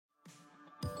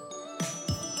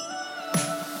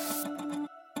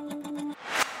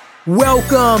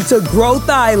Welcome to Growth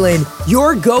Island,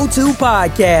 your go-to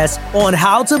podcast on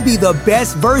how to be the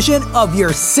best version of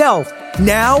yourself.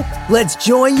 Now, let's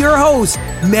join your host,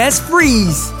 Mess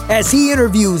Freeze, as he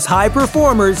interviews high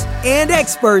performers and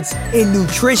experts in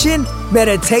nutrition,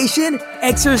 meditation,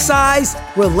 exercise,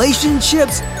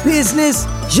 relationships, business,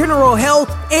 general health,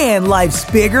 and life's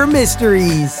bigger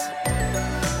mysteries.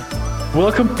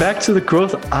 Welcome back to the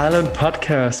Growth Island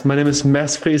podcast. My name is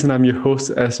Mess Freeze and I'm your host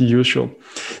as usual.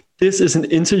 This is an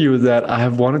interview that I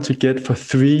have wanted to get for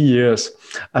 3 years.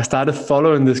 I started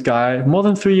following this guy more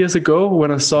than 3 years ago when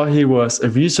I saw he was a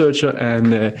researcher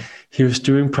and he was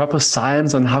doing proper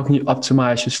science on how can you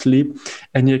optimize your sleep.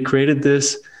 And he had created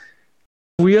this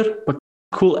weird but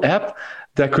cool app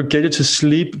that could get you to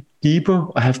sleep deeper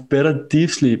or have better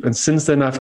deep sleep. And since then,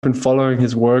 I've been following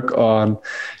his work on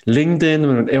LinkedIn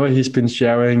whenever he's been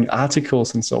sharing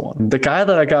articles and so on. The guy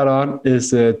that I got on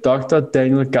is Dr.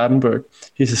 Daniel Gartenberg.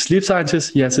 He's a sleep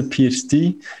scientist. He has a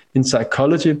PhD in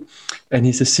psychology, and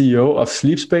he's the CEO of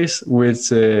Sleep Space,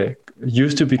 which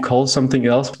used to be called something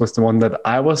else, was the one that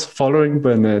I was following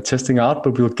when testing out,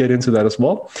 but we'll get into that as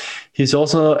well. He's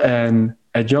also an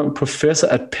adjunct professor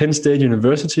at Penn State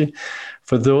University.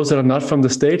 For those that are not from the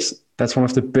States, that's one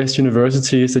of the best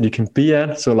universities that you can be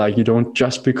at. So like you don't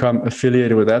just become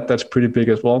affiliated with that. That's pretty big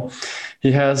as well.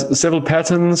 He has several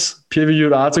patents,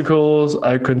 peer-reviewed articles.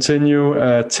 I continue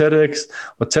TEDx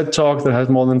or TED Talk that has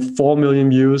more than 4 million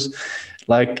views.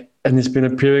 And he's been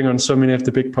appearing on so many of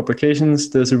the big publications.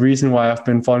 There's a reason why I've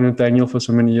been following Daniel for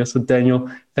so many years. So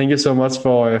Daniel, thank you so much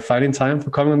for finding time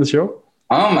for coming on the show.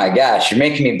 Oh my gosh, you're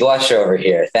making me blush over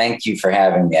here. Thank you for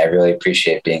having me. I really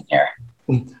appreciate being here.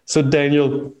 So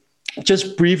Daniel,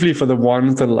 just briefly for the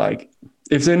ones that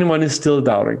if anyone is still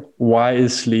doubting, why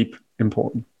is sleep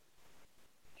important?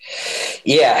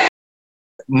 Yeah,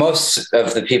 most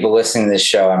of the people listening to this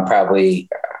show,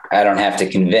 I don't have to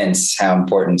convince how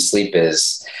important sleep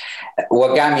is.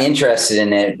 What got me interested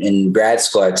in it in grad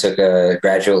school, I took a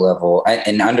graduate level.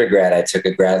 In undergrad, I took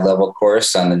a grad level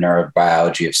course on the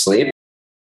neurobiology of sleep.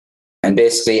 And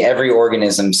basically every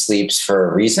organism sleeps for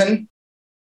a reason.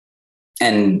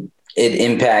 And it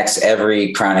impacts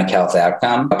every chronic health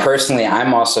outcome. Personally,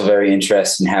 I'm also very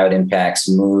interested in how it impacts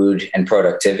mood and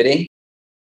productivity.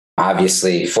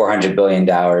 Obviously, $400 billion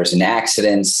in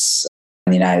accidents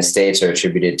in the United States are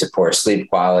attributed to poor sleep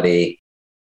quality.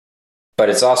 But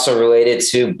it's also related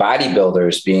to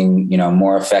bodybuilders being,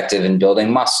 more effective in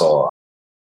building muscle.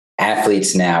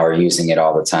 Athletes now are using it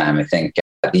all the time. I think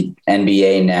the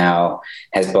NBA now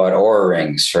has bought Oura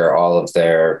rings for all of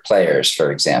their players,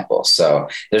 for example. So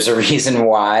there's a reason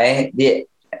why the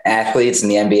athletes in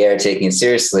the NBA are taking it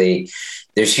seriously.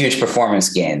 There's huge performance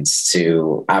gains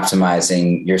to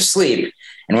optimizing your sleep.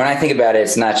 And when I think about it,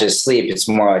 it's not just sleep, it's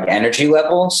more like energy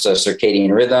level. So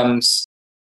circadian rhythms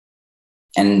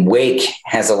and wake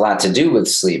has a lot to do with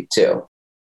sleep too.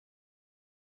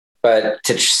 But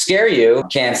to scare you,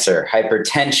 cancer,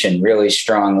 hypertension, really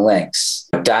strong links,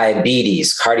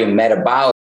 diabetes, cardiometabolic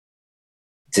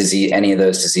disease, any of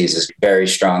those diseases, very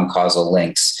strong causal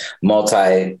links,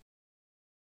 multi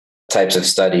types of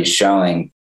studies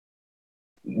showing.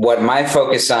 What my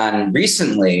focus on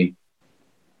recently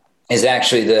is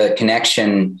actually the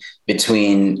connection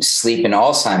between sleep and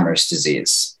Alzheimer's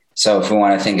disease. So if we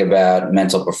want to think about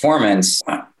mental performance,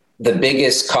 the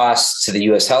biggest cost to the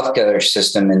U.S. healthcare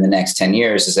system in the next 10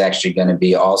 years is actually going to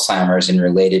be Alzheimer's and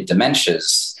related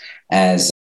dementias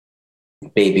as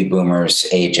baby boomers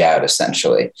age out,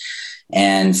 essentially.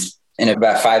 And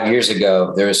about 5 years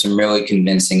ago, there was some really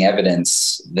convincing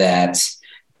evidence that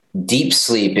deep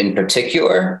sleep in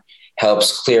particular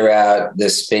helps clear out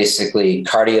this basically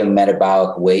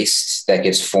cardiometabolic waste that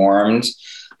gets formed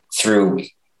through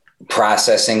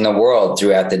processing the world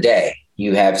throughout the day.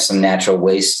 You have some natural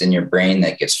waste in your brain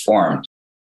that gets formed.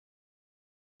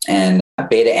 And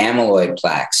beta amyloid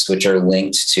plaques, which are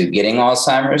linked to getting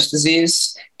Alzheimer's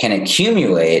disease, can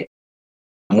accumulate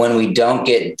when we don't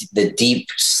get the deep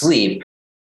sleep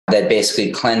that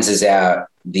basically cleanses out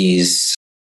these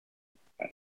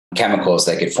chemicals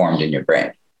that get formed in your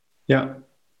brain. Yeah.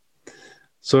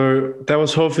 So that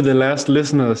was hopefully the last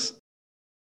listeners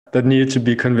that need to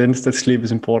be convinced that sleep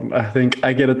is important. I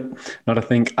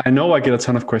know I get a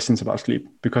ton of questions about sleep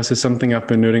because it's something I've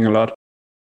been noting a lot.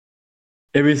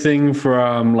 Everything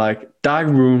from dark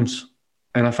rooms,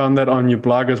 and I found that on your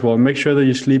blog as well. Make sure that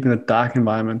you sleep in a dark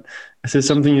environment. Is this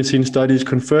something you've seen studies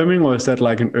confirming, or is that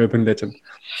like an urban legend?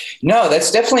 No,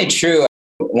 that's definitely true.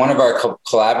 One of our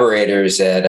collaborators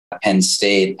at Penn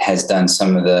State has done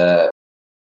some of the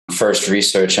first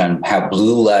research on how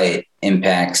blue light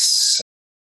impacts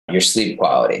your sleep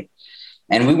quality.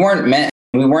 And we weren't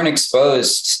We weren't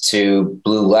exposed to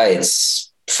blue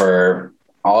lights for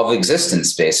all of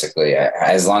existence, basically,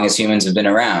 as long as humans have been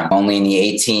around. Only in the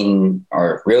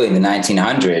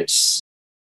 1900s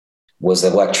was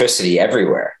electricity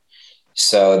everywhere.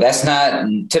 So that's not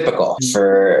typical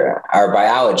for our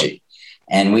biology.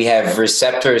 And we have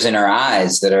receptors in our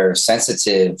eyes that are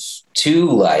sensitive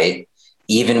to light,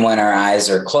 even when our eyes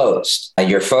are closed.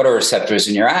 Your photoreceptors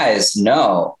in your eyes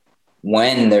know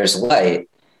when there's light,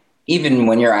 even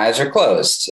when your eyes are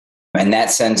closed. And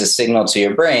that sends a signal to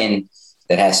your brain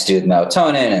that has to do with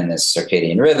melatonin and this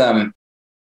circadian rhythm.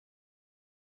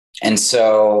 And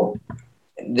so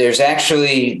there's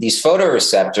actually these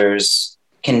photoreceptors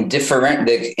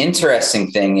the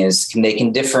interesting thing is they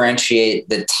can differentiate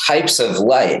the types of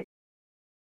light.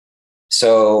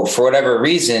 So for whatever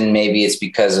reason, maybe it's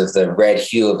because of the red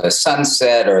hue of a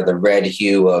sunset or the red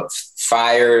hue of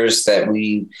fires that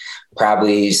we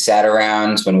probably sat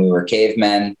around when we were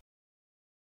cavemen.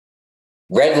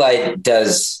 Red light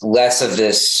does less of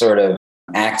this sort of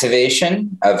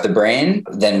activation of the brain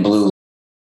than blue.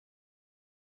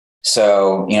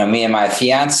 So, me and my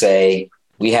fiance,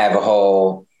 we have a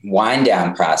whole wind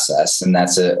down process. And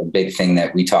that's a big thing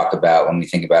that we talk about when we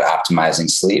think about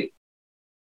optimizing sleep,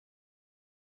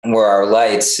 where our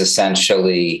lights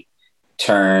essentially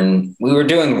we were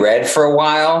doing red for a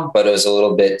while, but it was a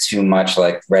little bit too much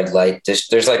like red light.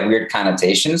 There's like weird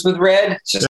connotations with red.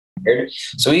 It's just weird.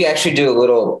 So we actually do a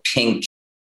little pink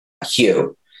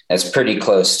hue that's pretty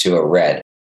close to a red.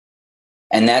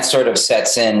 And that sort of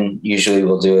sets in, usually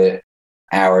we'll do it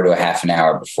hour to a half an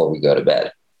hour before we go to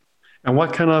bed. And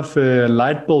what kind of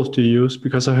light bulbs do you use?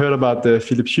 Because I heard about the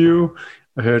Philips Hue.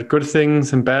 I heard good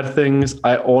things and bad things.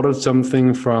 I ordered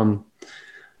something from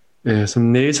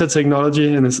some NASA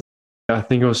technology, and I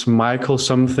think it was Michael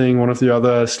something, one of the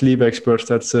other sleep experts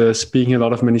that's speaking a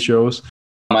lot of many shows.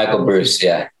 Michael Bruce,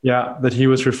 yeah. Yeah, that he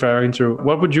was referring to.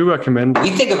 What would you recommend?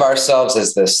 We think of ourselves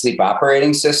as the sleep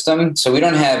operating system. So we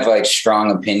don't have like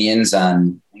strong opinions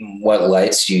on what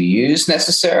lights you use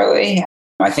necessarily.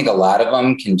 I think a lot of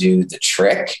them can do the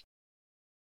trick.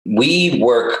 We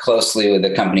work closely with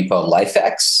a company called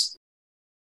LifeX,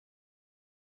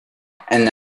 and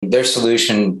their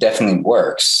solution definitely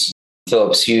works.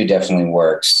 Philips Hue definitely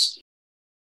works.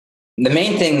 The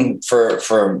main thing for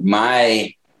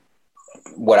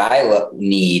what I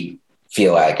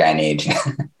feel like I need,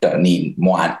 don't need,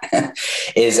 want,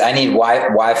 is I need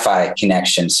Wi-Fi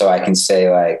connection so I can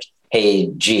say like, hey,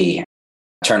 G,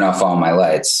 turn off all my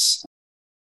lights.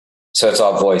 So it's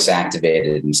all voice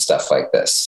activated and stuff like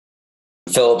this.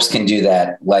 Philips can do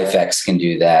that. LifeX can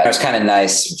do that. It's kind of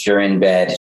nice if you're in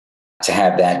bed to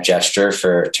have that gesture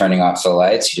for turning off the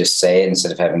lights. You just say it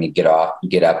instead of having to get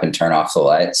up and turn off the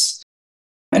lights.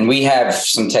 And we have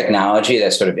some technology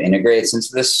that sort of integrates into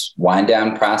this wind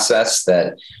down process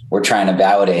that we're trying to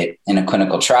validate in a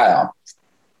clinical trial.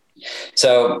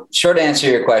 So short answer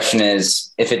to your question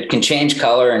is, if it can change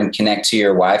color and connect to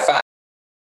your Wi-Fi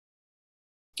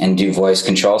and do voice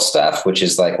control stuff, which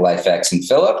is like LifeX and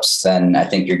Philips, then I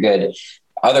think you're good.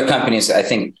 Other companies, I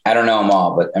don't know them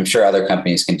all, but I'm sure other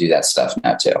companies can do that stuff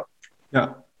now too.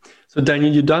 Yeah. So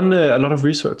Daniel, you've done a lot of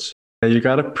research. You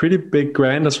got a pretty big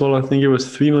grant as well. I think it was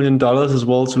 $3 million as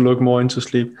well to look more into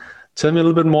sleep. Tell me a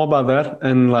little bit more about that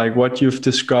and like what you've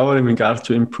discovered in regards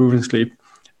to improving sleep.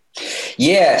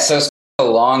 Yeah, so it's a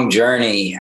long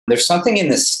journey. There's something in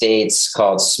the States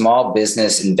called Small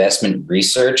Business Investment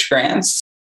Research Grants.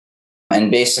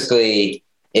 And basically,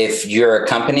 if you're a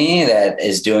company that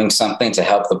is doing something to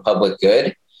help the public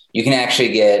good, you can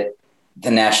actually get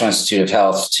the National Institute of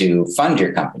Health to fund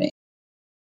your company.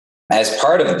 As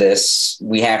part of this,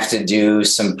 we have to do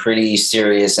some pretty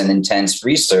serious and intense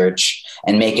research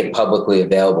and make it publicly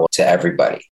available to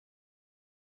everybody.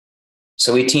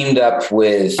 So we teamed up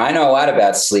I know a lot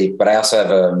about sleep, but I also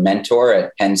have a mentor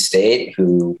at Penn State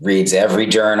who reads every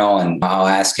journal, and I'll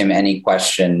ask him any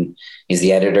question. He's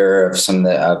the editor of some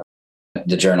of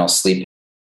the journal Sleep,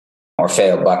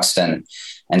 Orfeo Buxton.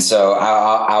 And so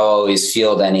I'll always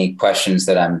field any questions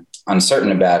that I'm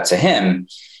uncertain about to him.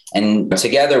 And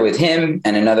together with him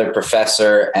and another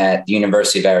professor at the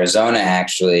University of Arizona,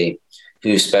 actually,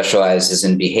 who specializes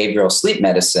in behavioral sleep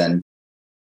medicine,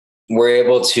 we're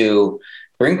able to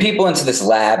bring people into this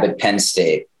lab at Penn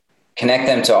State, connect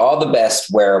them to all the best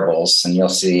wearables. And you'll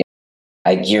see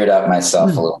I geared up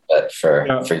myself a little bit for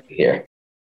you here.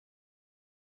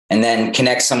 And then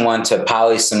connect someone to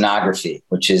polysomnography,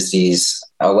 which is these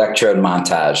electrode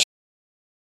montage.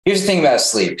 Here's the thing about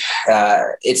sleep.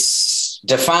 It's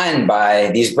defined by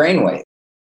these brainwaves.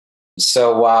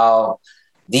 So while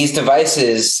these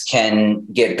devices can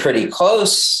get pretty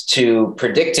close to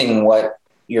predicting what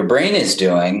your brain is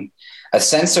doing, a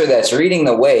sensor that's reading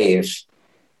the wave,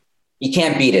 you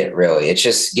can't beat it really. It's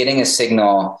just getting a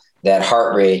signal that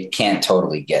heart rate can't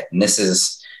totally get. And this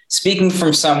is speaking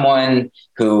from someone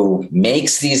who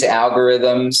makes these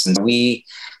algorithms. And we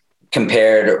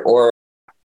compared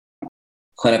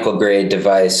clinical grade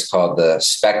device called the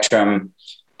Spectrum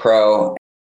Pro,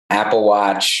 Apple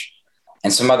Watch,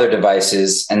 and some other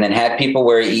devices, and then had people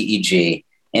wear EEG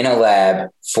in a lab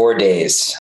 4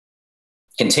 days,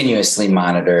 continuously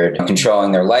monitored,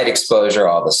 controlling their light exposure,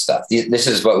 all this stuff. This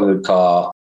is what we would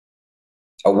call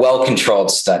a well-controlled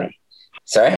study.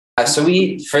 Sorry. So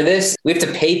we have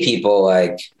to pay people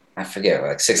like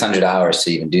 600 hours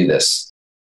to even do this.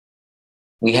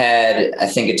 We had, I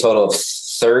think, a total of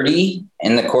 30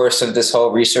 in the course of this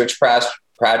whole research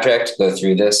project go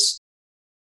through this.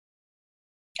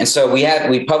 And so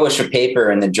we published a paper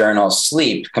in the journal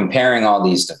Sleep comparing all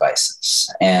these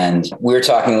devices. And we were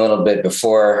talking a little bit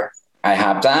before I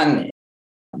hopped on.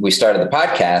 We started the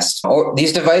podcast.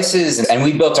 These devices, and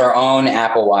we built our own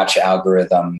Apple Watch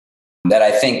algorithm that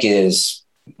I think is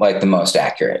like the most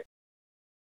accurate.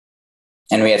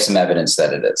 And we have some evidence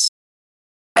that it is.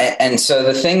 And so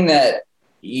the thing that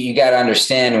you got to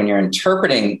understand when you're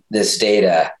interpreting this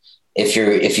data, if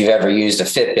you've ever used a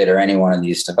Fitbit or any one of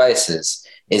these devices,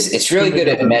 is it's really good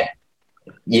at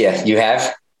Yeah, you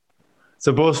have?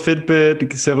 So both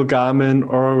Fitbit, several Garmin,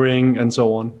 Oura Ring, and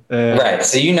so on. Right.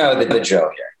 So you know the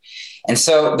drill here. And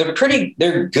so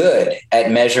they're good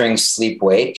at measuring sleep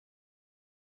wake.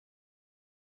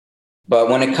 But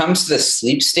when it comes to the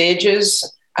sleep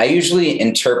stages, I usually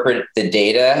interpret the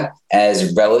data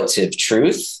as relative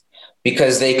truth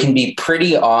because they can be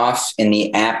pretty off in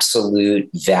the absolute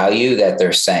value that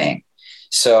they're saying.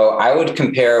 So I would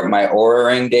compare my Oura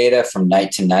Ring data from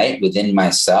night to night within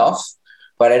myself,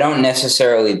 but I don't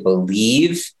necessarily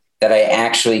believe that I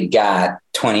actually got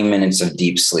 20 minutes of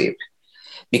deep sleep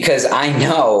because I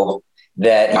know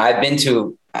that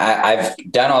I've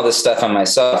done all this stuff on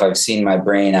myself. I've seen my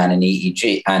brain on an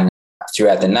EEG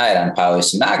throughout the night on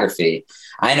polysomnography.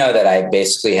 I know that I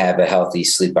basically have a healthy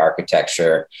sleep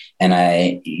architecture, and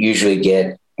I usually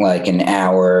get like an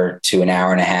hour to an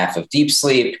hour and a half of deep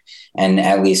sleep and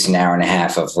at least an hour and a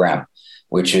half of REM,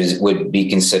 which would be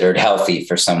considered healthy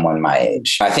for someone my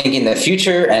age. I think in the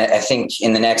future, I think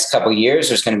in the next couple of years,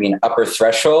 there's going to be an upper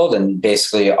threshold, and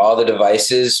basically all the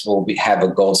devices will have a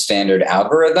gold standard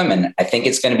algorithm. And I think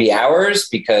it's going to be ours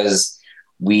because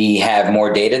we have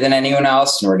more data than anyone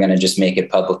else, and we're going to just make it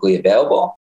publicly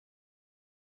available.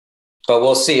 But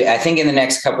we'll see. I think in the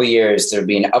next couple of years, there'll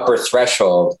be an upper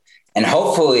threshold, and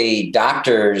hopefully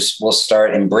doctors will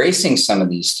start embracing some of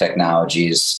these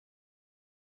technologies.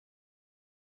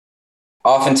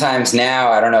 Oftentimes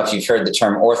now, I don't know if you've heard the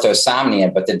term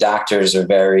orthosomnia, but the doctors are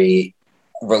very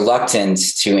reluctant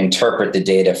to interpret the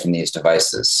data from these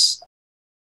devices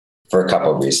for a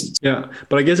couple of reasons. Yeah,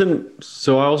 but I guess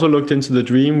so I also looked into the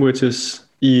Dream, which is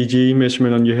EEG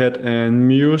measurement on your head, and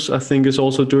Muse, I think, is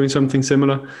also doing something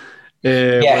similar.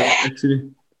 Actually,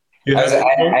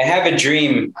 I have a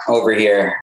Dream over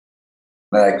here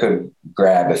that I could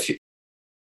grab a few.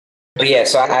 But yeah,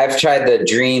 so I've tried the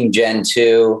Dream Gen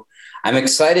 2. I'm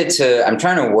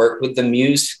trying to work with the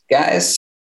Muse guys.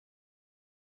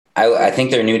 I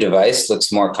think their new device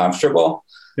looks more comfortable.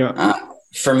 Yeah.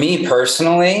 For me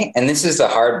personally, and this is the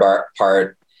hard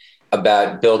part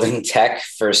about building tech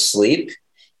for sleep,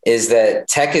 is that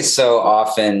tech is so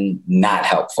often not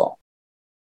helpful.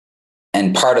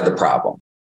 And part of the problem.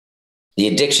 The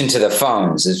addiction to the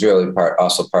phones is really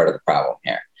also part of the problem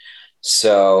here.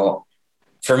 So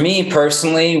for me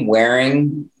personally,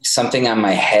 wearing something on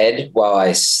my head while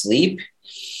I sleep,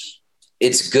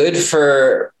 it's good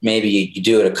for maybe you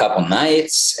do it a couple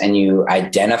nights and you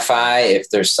identify if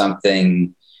there's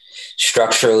something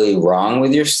structurally wrong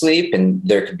with your sleep. And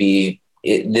there could be,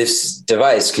 this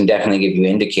device can definitely give you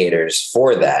indicators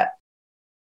for that.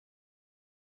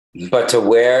 But to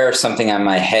wear something on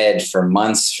my head for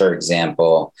months, for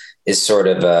example, is sort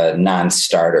of a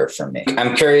non-starter for me.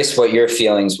 I'm curious what your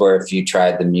feelings were if you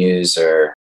tried the Muse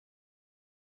or,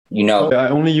 I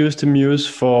only used the Muse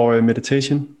for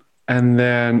meditation. And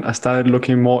then I started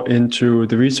looking more into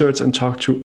the research and talked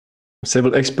to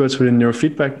several experts within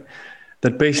neurofeedback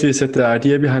that basically said the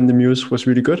idea behind the Muse was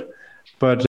really good,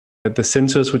 but the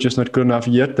sensors were just not good enough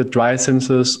yet. The dry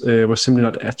sensors were simply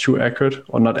not too accurate,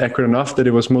 or not accurate enough, that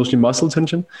it was mostly muscle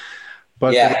tension.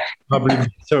 But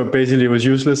so basically it was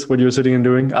useless what you were sitting and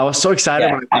doing. I was so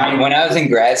excited. Yeah. When I was in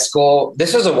grad school,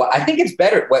 this was I think it's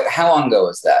better. How long ago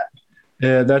was that?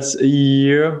 Yeah, that's a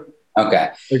year. Okay.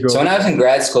 So when I was in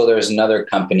grad school, there was another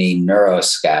company,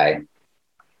 NeuroSky,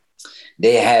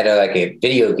 they had a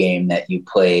video game that you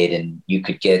played, and you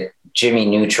could get Jimmy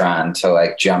Neutron to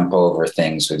like jump over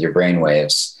things with your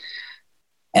brainwaves.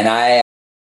 And I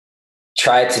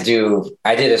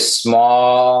did a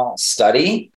small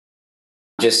study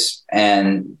just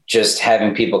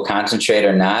having people concentrate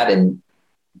or not, and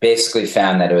basically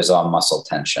found that it was all muscle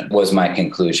tension was my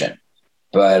conclusion.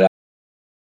 But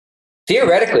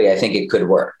theoretically, I think it could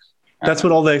work. That's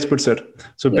what all the experts said.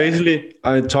 So basically,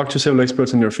 I talked to several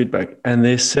experts in their feedback, and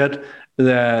they said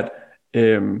that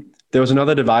there was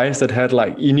another device that had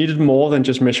you needed more than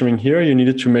just measuring here. You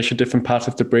needed to measure different parts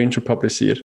of the brain to probably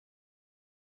see it.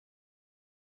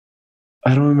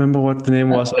 I don't remember what the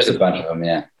name was. There's a bunch of them,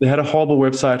 yeah. They had a horrible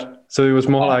website. So it was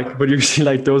more but you see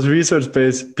those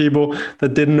research-based people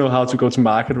that didn't know how to go to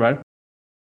market, right?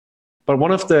 But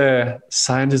one of the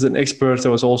scientists and experts that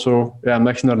was also, I'm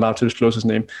actually not allowed to disclose his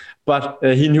name, but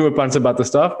he knew a bunch about the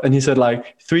stuff. And he said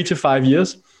 3 to 5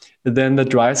 years, then the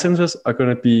dry sensors are going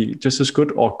to be just as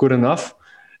good or good enough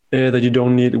that you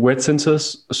don't need wet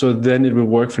sensors. So then it will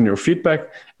work for neurofeedback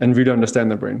and really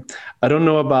understand the brain. I don't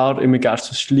know about in regards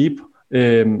to sleep,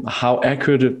 how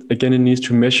accurate it needs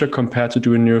to measure compared to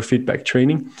doing neurofeedback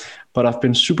training. But I've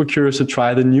been super curious to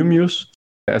try the new Muse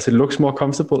as it looks more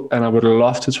comfortable, and I would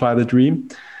love to try the Dream.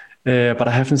 But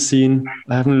I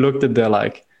haven't looked at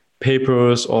their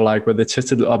papers or where they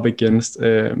tested it up against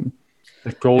the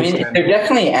gold standard. They're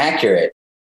definitely accurate.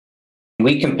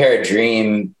 We compare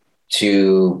Dream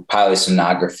to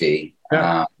polysomnography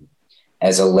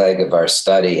as a leg of our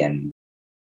study, and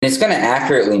it's going to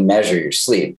accurately measure your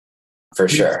sleep. For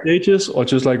sure. Stages, or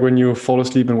just when you fall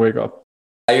asleep and wake up?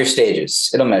 Your stages.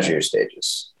 It'll measure your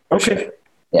stages. Okay. Sure.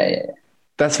 Yeah.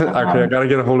 That's okay. I gotta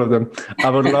get a hold of them. I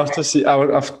would love to see.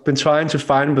 I've been trying to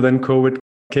find, but then COVID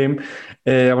came.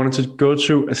 I wanted to go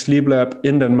to a sleep lab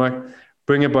in Denmark,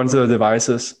 bring a bunch of the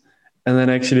devices, and then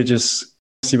actually just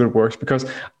see what works. Because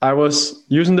I was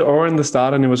using the Oura in the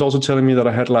start, and it was also telling me that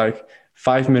I had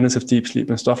 5 minutes of deep sleep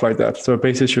and stuff like that. So it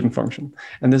basically shouldn't function.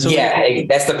 And that's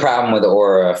the problem with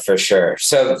Oura for sure.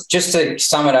 So just to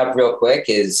sum it up real quick,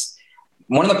 is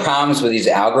one of the problems with these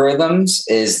algorithms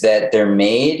is that they're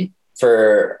made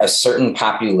for a certain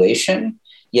population,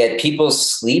 yet people's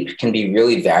sleep can be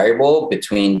really variable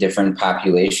between different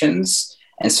populations.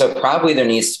 And so probably there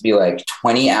needs to be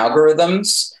 20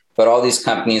 algorithms, but all these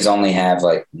companies only have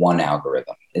one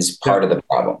algorithm is part of the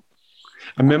problem.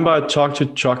 I remember I talked to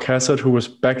Chuck Hazzard, who was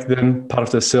back then part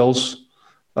of the sales,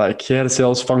 he had a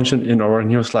sales function in Oura, and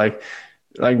he was like,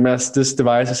 Mads, this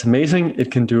device is amazing.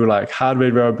 It can do heart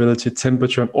rate variability,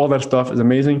 temperature, and all that stuff is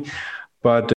amazing.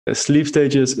 But sleep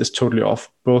stages is totally off.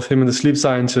 Both him and the sleep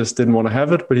scientist didn't want to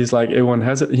have it, but he's everyone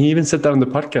has it. And he even said that on the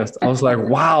podcast. I was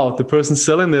wow, the person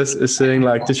selling this is saying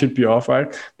this should be off,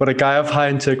 right? But a guy of high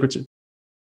integrity.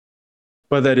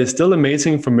 But that is still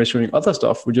amazing for measuring other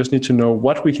stuff. We just need to know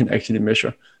what we can actually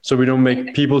measure, so we don't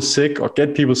make people sick or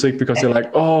get people sick because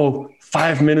they're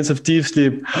 5 minutes of deep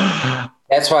sleep.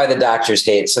 That's why the doctors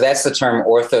hate. So that's the term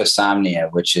orthosomnia,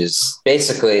 which is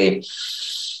basically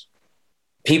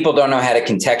people don't know how to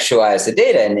contextualize the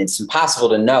data, and it's impossible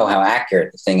to know how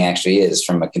accurate the thing actually is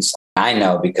from I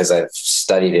know because I've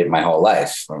studied it my whole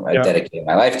life. I've dedicated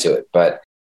my life to it. But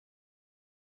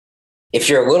if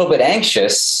you're a little bit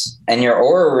anxious and you're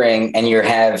Oura ring and you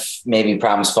have maybe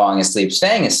problems falling asleep,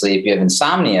 staying asleep, you have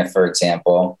insomnia, for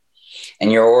example,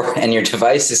 and your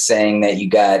device is saying that you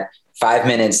got 5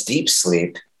 minutes deep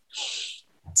sleep,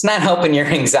 it's not helping your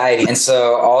anxiety. And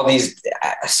so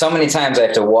so many times I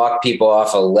have to walk people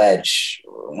off a ledge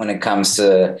when it comes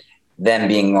to them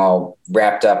being all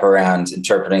wrapped up around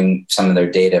interpreting some of their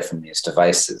data from these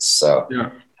devices. So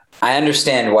I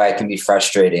understand why it can be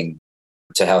frustrating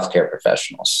to healthcare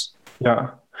professionals.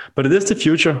 Yeah, but it is the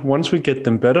future. Once we get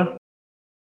them better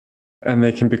and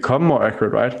they can become more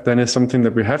accurate, right? Then it's something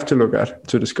that we have to look at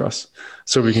to discuss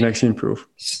so we can actually improve.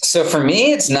 So for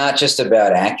me, it's not just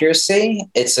about accuracy.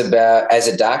 It's about, as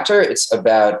a doctor, it's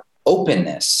about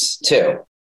openness too.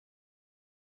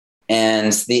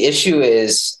 And the issue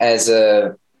is, as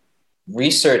a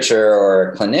researcher or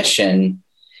a clinician,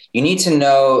 you need to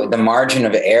know the margin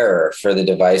of error for the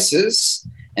devices.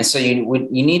 And so you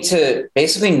need to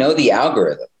basically know the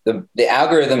algorithm. The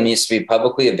algorithm needs to be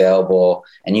publicly available,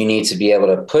 and you need to be able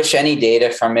to push any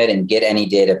data from it and get any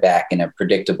data back in a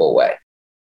predictable way.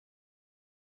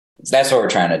 That's what we're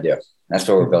trying to do. That's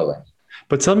what we're building.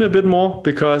 But tell me a bit more,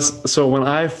 because so when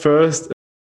I first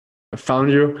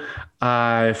found you,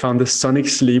 I found the Sonic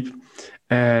Sleep,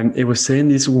 and it was saying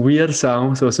these weird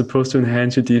sounds that were supposed to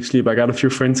enhance your deep sleep. I got a few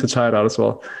friends who tried it out as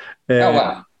well. Oh,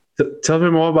 wow. Tell me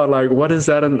more about like what is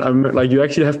that, and like you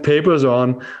actually have papers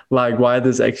on like why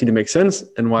this actually makes sense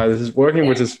and why this is working,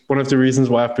 which is one of the reasons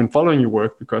why I've been following your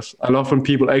work, because I love when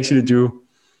people actually do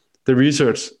the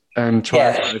research and try.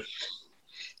 Yeah.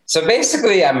 So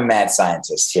basically, I'm a mad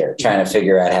scientist here, trying to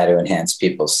figure out how to enhance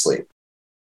people's sleep.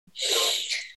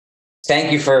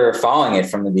 Thank you for following it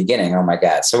from the beginning. Oh my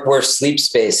God. So we're Sleep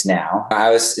Space now.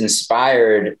 I was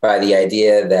inspired by the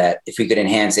idea that if we could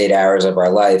enhance 8 hours of our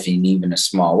life in even a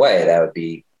small way, that would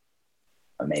be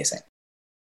amazing.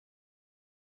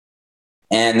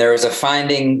 And there was a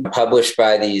finding published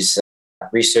by these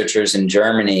researchers in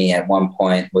Germany at one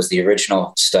point, was the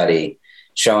original study,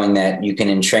 showing that you can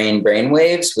entrain brain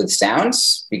waves with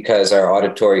sounds, because our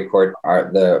auditory cord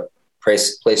are the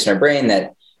place in our brain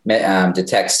that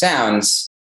detects sounds.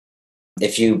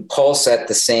 If you pulse at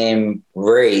the same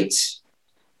rate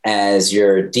as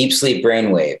your deep sleep brain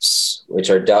waves,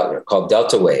 which are called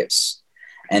delta waves,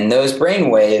 and those brain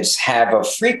waves have a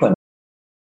frequency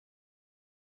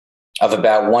of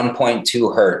about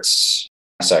 1.2 hertz.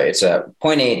 Sorry, it's a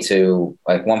 0.8 to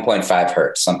like 1.5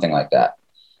 hertz, something like that.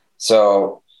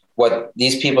 So what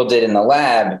these people did in the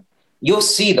lab, you'll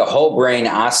see the whole brain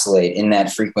oscillate in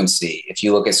that frequency. If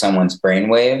you look at someone's brain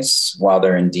waves while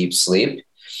they're in deep sleep,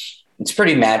 it's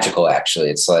pretty magical,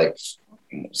 actually. It's like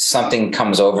something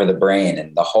comes over the brain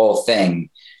and the whole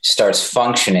thing starts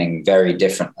functioning very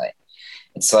differently.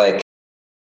 It's like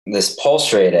this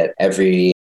pulse rate at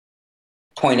every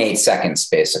 0.8 seconds,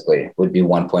 basically, would be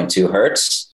 1.2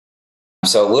 hertz.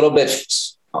 So a little bit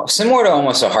similar to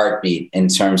almost a heartbeat in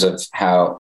terms of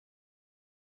how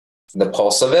the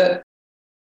pulse of it.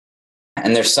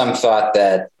 And there's some thought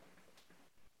that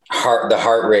the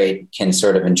heart rate can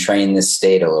sort of entrain this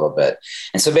state a little bit.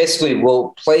 And so basically we'll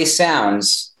play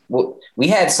sounds. We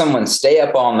had someone stay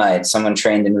up all night, someone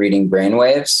trained in reading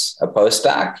brainwaves, a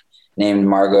postdoc named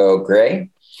Margot Gray.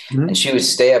 Mm-hmm. And she would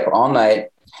stay up all night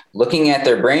looking at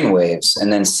their brainwaves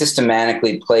and then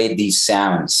systematically played these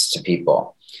sounds to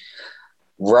people.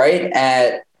 Right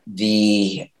at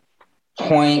the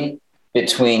point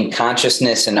between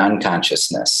consciousness and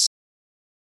unconsciousness.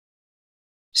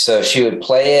 So she would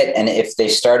play it, and if they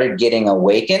started getting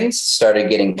awakened, started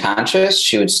getting conscious,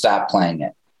 she would stop playing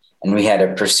it. And we had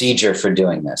a procedure for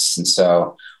doing this. And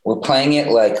so we're playing it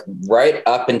like right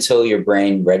up until your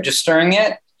brain registering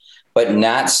it, but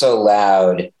not so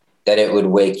loud that it would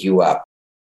wake you up.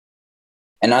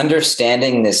 And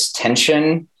understanding this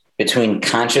tension between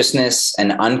consciousness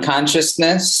and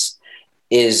unconsciousness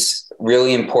is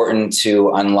really important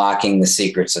to unlocking the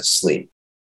secrets of sleep.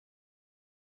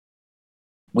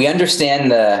 We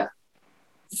understand the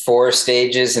 4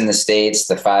 stages in the States,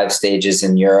 the 5 stages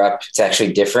in Europe. It's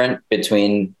actually different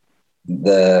between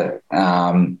the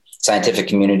scientific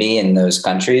community in those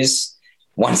countries.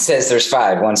 One says there's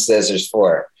 5, one says there's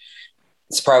 4.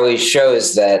 This probably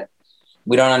shows that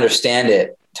we don't understand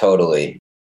it totally.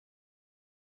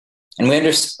 And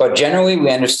but generally we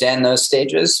understand those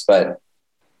stages, but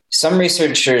some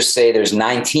researchers say there's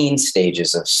 19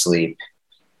 stages of sleep.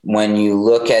 When you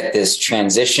look at this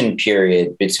transition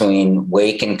period between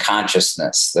wake and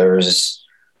consciousness, there's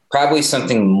probably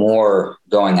something more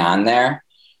going on there.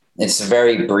 It's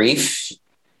very brief.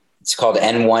 It's called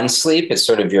N1 sleep. It's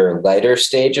sort of your lighter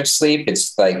stage of sleep.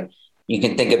 It's like, you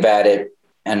can think about it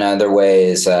another way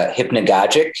is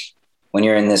hypnagogic. When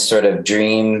you're in this sort of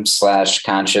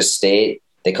dream/conscious state,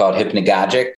 they call it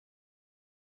hypnagogic.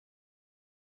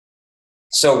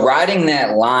 So riding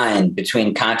that line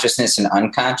between consciousness and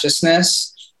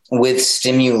unconsciousness with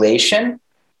stimulation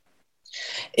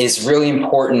is really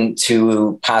important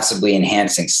to possibly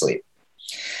enhancing sleep.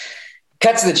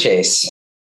 Cut to the chase.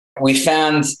 We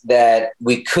found that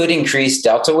we could increase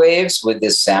delta waves with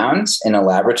this sound in a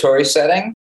laboratory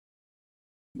setting,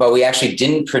 but we actually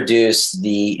didn't produce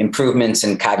the improvements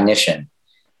in cognition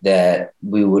that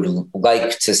we would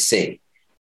like to see.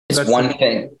 It's one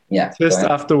thing. Yeah. Test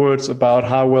afterwards about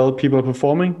how well people are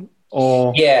performing,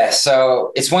 or yeah.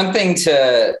 So it's one thing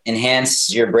to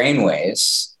enhance your brain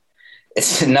waves.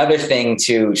 It's another thing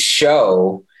to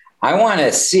show, I want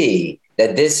to see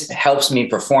that this helps me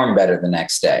perform better the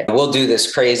next day. We'll do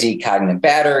this crazy cognitive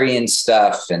battery and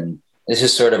stuff. And this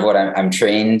is sort of what I'm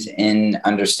trained in,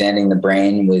 understanding the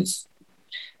brain with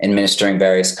administering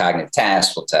various cognitive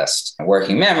tasks. We'll test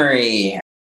working memory,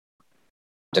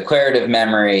 declarative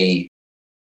memory,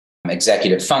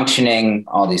 executive functioning,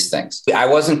 all these things. I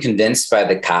wasn't convinced by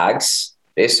the cogs,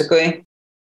 basically.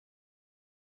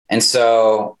 And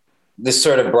so this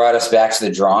sort of brought us back to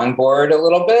the drawing board a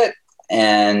little bit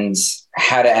and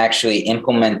how to actually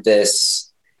implement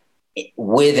this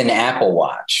with an Apple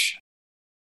Watch.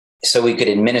 so we could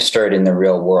administer it in the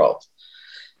real world.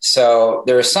 So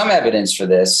there is some evidence for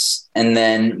this. And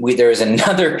then there is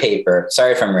another paper,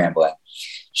 sorry if I'm rambling,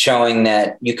 showing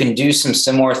that you can do some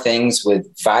similar things with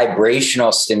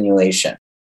vibrational stimulation.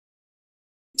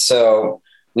 So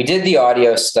we did the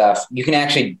audio stuff. You can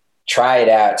actually try it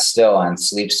out still on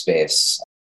Sleep Space.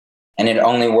 And it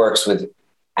only works with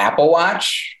Apple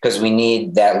Watch because we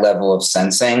need that level of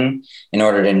sensing in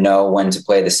order to know when to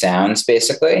play the sounds,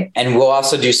 basically. And we'll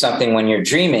also do something when you're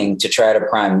dreaming to try to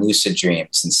prime lucid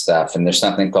dreams and stuff. And there's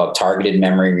something called targeted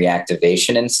memory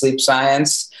reactivation in sleep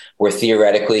science, where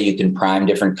theoretically you can prime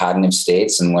different cognitive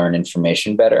states and learn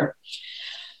information better.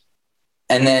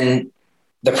 And then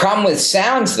the problem with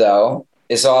sounds, though,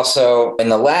 is also in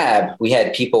the lab, we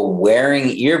had people wearing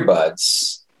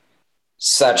earbuds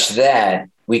such that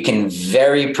we can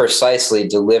very precisely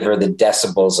deliver the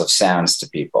decibels of sounds to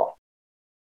people.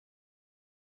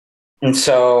 And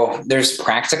so there's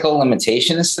practical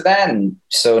limitations to that. And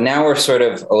so now we're sort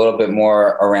of a little bit more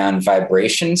around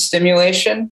vibration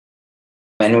stimulation.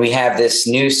 And we have this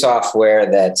new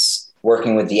software that's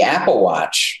working with the Apple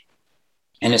Watch,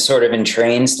 and it sort of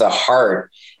entrains the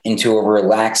heart into a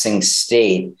relaxing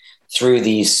state through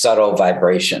these subtle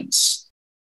vibrations.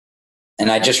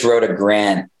 And I just wrote a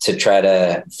grant to try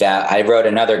to, I wrote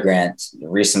another grant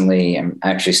recently, I'm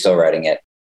actually still writing it,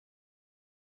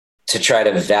 to try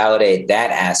to validate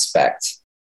that aspect.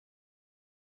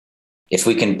 If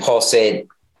we can pulsate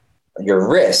your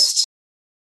wrist,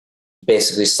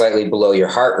 basically slightly below your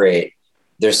heart rate,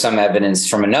 there's some evidence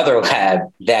from another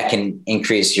lab that can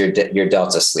increase your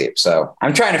delta sleep. So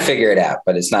I'm trying to figure it out,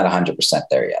 but it's not 100%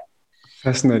 there yet.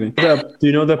 Fascinating. Do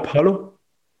you know the Apollo?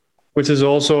 Which is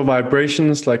also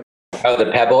vibrations like... Oh,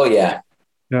 the Pebble, yeah.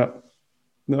 Yeah.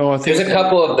 No, I think there's a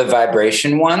couple of the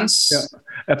vibration ones.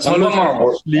 Yeah.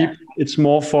 Apollo sleep, it's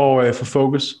more for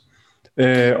focus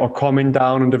or calming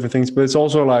down and different things, but it's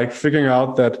also like figuring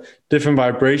out that different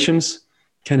vibrations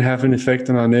can have an effect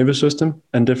on our nervous system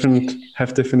and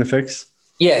have different effects.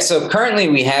 Yeah, so currently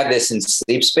we have this in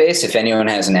Sleep Space. If anyone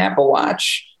has an Apple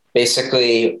Watch,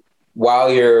 basically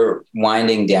while you're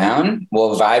winding down,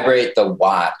 we'll vibrate the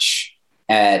watch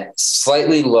at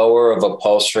slightly lower of a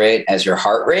pulse rate as your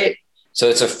heart rate. So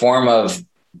it's a form of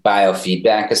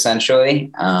biofeedback, essentially.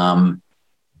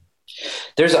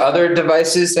 There's other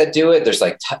devices that do it. There's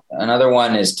like another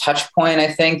one is Touchpoint, I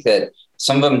think, that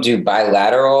some of them do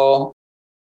bilateral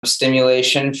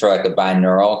stimulation for like a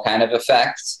binaural kind of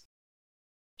effect.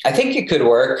 I think it could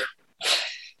work.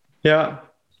 Yeah,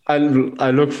 I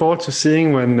look forward to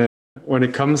seeing when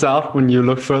it comes out, when you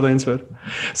look further into it.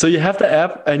 So you have the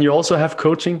app and you also have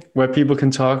coaching where people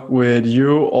can talk with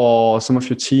you or some of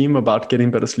your team about getting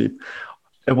better sleep.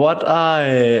 What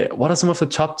are some of the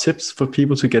top tips for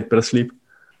people to get better sleep?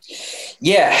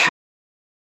 Yeah.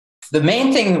 The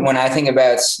main thing when I think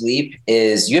about sleep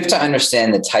is you have to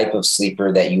understand the type of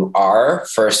sleeper that you are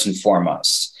first and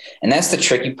foremost. And that's the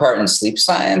tricky part in sleep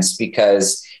science,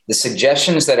 because the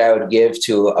suggestions that I would give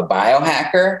to a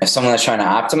biohacker, if someone that's trying to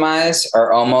optimize,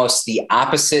 are almost the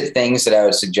opposite things that I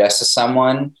would suggest to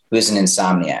someone who is an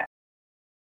insomniac.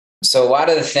 So a lot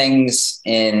of the things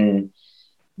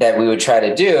that we would try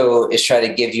to do is try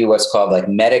to give you what's called like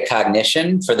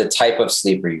metacognition for the type of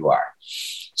sleeper you are.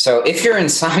 So if you're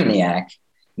insomniac,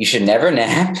 you should never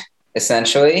nap,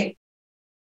 essentially.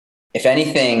 If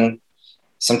anything,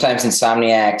 sometimes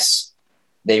insomniacs,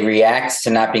 they react to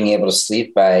not being able to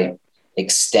sleep by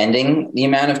extending the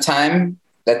amount of time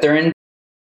that they're in,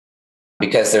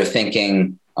 because they're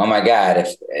thinking, oh my God,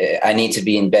 if I need to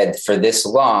be in bed for this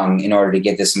long in order to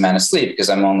get this amount of sleep because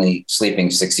I'm only sleeping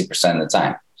 60% of the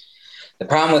time. The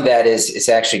problem with that is it's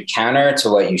actually counter to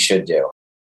what you should do.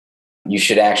 You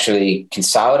should actually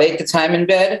consolidate the time in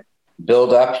bed,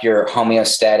 build up your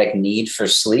homeostatic need for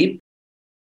sleep,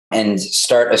 and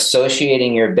start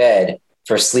associating your bed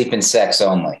for sleep and sex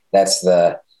only. That's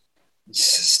the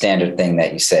standard thing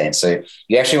that you say. And so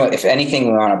you actually, if anything,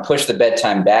 we want to push the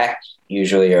bedtime back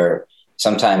usually, or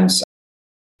sometimes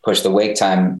push the wake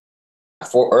time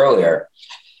for earlier.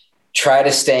 Try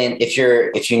to stay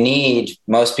in,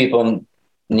 most people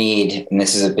need, and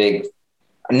this is a big,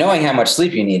 knowing how much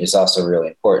sleep you need is also really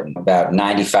important. About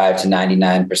 95 to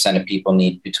 99% of people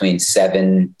need between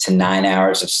 7 to 9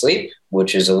 hours of sleep,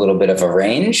 which is a little bit of a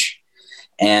range.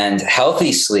 And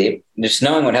healthy sleep, just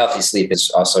knowing what healthy sleep is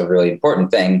also a really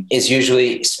important thing, is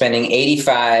usually spending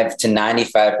 85 to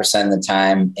 95% of the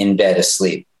time in bed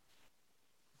asleep.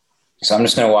 So I'm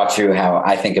just going to walk through how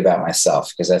I think about myself,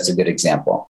 because that's a good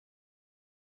example.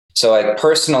 So like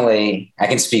personally, I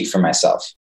can speak for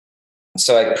myself.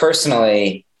 So like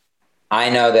personally, I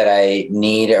know that I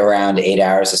need around 8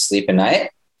 hours of sleep a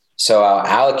night. So I'll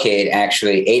allocate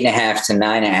actually 8.5 to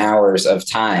 9 hours of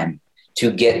time to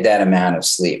get that amount of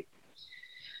sleep.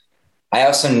 I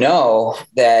also know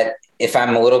that if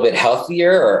I'm a little bit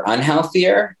healthier or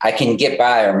unhealthier, I can get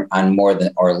by on more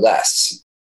than or less.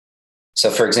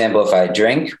 So for example, if I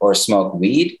drink or smoke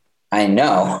weed, I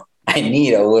know I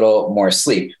need a little more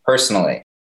sleep personally.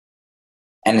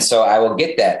 And so I will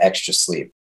get that extra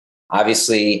sleep.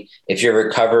 Obviously, if you're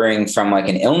recovering from like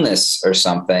an illness or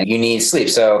something, you need sleep.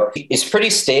 So it's pretty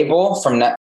stable from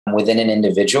within an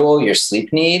individual, your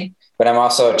sleep need. But I'm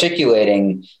also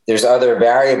articulating there's other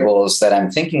variables that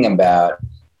I'm thinking about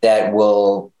that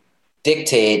will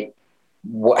dictate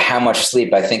how much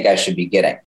sleep I think I should be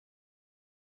getting.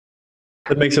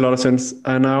 That makes a lot of sense.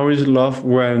 And I always love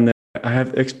when I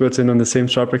have experts in on the same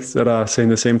topics that are saying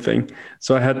the same thing.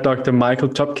 So I had Dr. Michael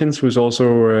Topkins, who's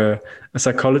also a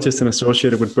psychologist and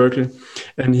associated with Berkeley.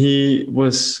 And he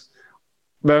was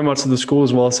very much to the school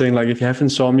as well, saying like, if you have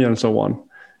insomnia and so on,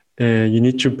 you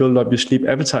need to build up your sleep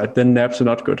appetite. Then naps are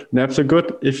not good. Naps are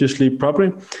good if you sleep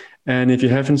properly. And if you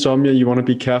have insomnia, you want to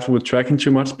be careful with tracking too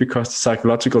much because the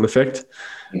psychological effect.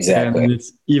 Exactly. And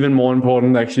it's even more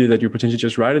important actually that you potentially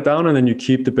just write it down and then you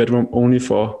keep the bedroom only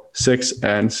for sex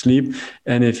and sleep.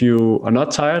 And if you are not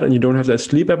tired and you don't have that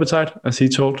sleep appetite, as he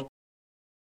told,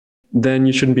 then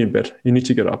you shouldn't be in bed. You need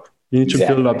to get up. You need to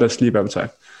build up that sleep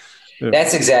appetite. Yeah.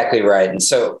 That's exactly right. And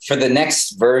so for the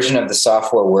next version of the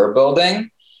software we're building,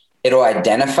 it'll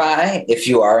identify if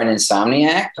you are an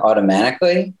insomniac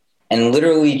automatically and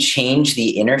literally change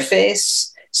the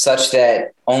interface such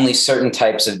that only certain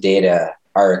types of data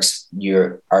are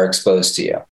exposed to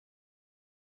you.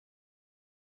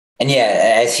 And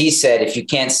yeah, as he said, if you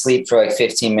can't sleep for like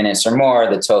 15 minutes or more,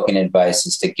 the token advice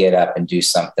is to get up and do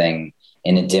something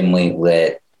in a dimly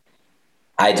lit,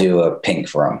 I do a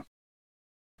pink room.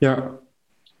 Yeah.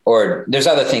 Or there's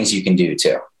other things you can do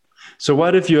too. So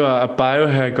what if you're a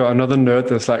biohacker or another nerd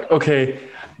that's like, okay,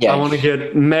 I want to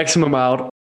get maximum out.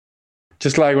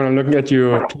 Just like when I'm looking at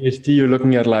your PhD, you're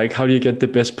looking at like, how do you get the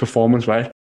best performance,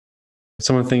 right?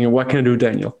 Someone thinking, what can I do,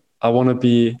 Daniel? I want to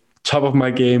be top of my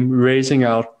game, racing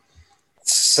out.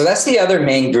 So that's the other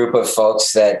main group of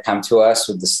folks that come to us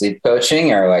with the sleep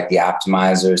coaching are like the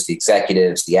optimizers, the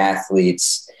executives, the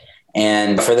athletes.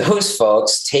 And for those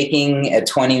folks, taking a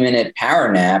 20-minute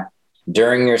power nap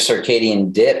during your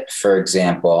circadian dip, for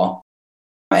example,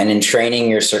 and in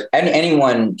training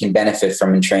anyone can benefit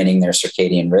from entraining their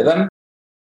circadian rhythm.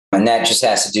 And that just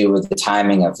has to do with the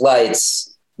timing of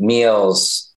lights,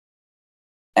 meals,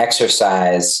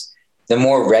 exercise. The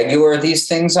more regular these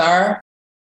things are,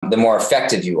 the more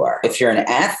effective you are. If you're an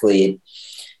athlete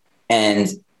and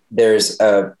there's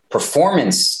a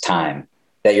performance time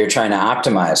that you're trying to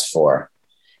optimize for,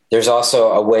 there's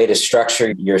also a way to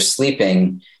structure your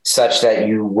sleeping such that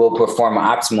you will perform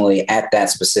optimally at that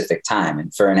specific time.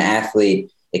 And for an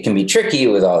athlete, it can be tricky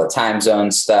with all the time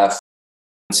zone stuff.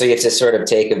 So you have to sort of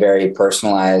take a very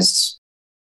personalized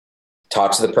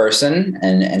talk to the person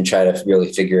and try to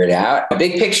really figure it out. A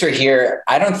big picture here,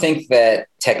 I don't think that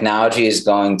technology is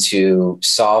going to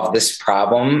solve this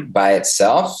problem by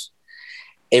itself.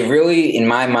 It really, in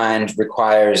my mind,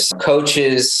 requires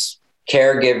coaches,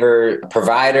 caregiver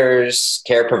providers,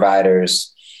 care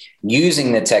providers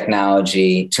using the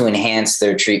technology to enhance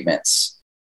their treatments.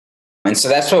 And so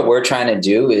that's what we're trying to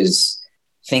do is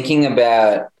thinking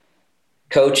about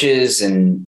coaches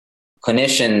and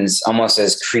clinicians almost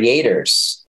as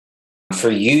creators for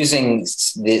using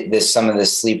some of the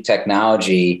sleep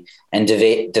technology and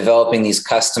developing these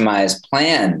customized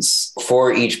plans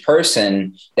for each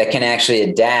person that can actually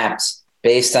adapt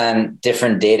based on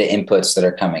different data inputs that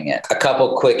are coming in. A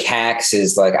couple quick hacks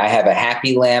is like I have a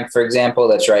happy lamp, for example,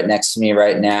 that's right next to me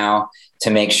right now to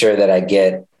make sure that I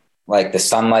get like the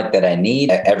sunlight that I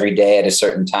need every day at a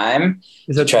certain time.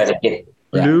 Is that try to get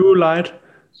blue light?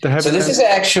 So this is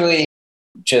actually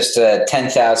just a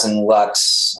 10,000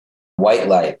 lux white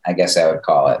light, I guess I would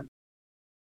call it.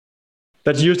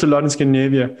 That's used a lot in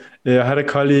Scandinavia. I had a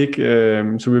colleague,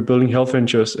 so we were building health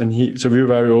ventures, and we were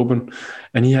very open,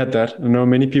 and he had that. I know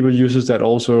many people uses that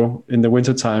also in the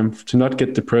wintertime to not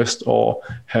get depressed or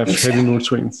have heavy mood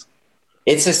swings.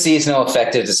 It's a seasonal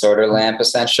affective disorder lamp,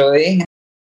 essentially.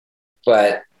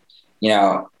 But,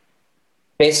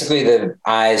 basically the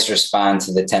eyes respond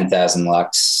to the 10,000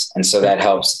 lux. And so that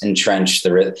helps entrench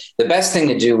the rhythm. The best thing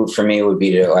to do for me would be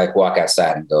to like walk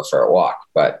outside and go for a walk.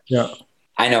 But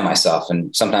I know myself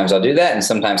and sometimes I'll do that and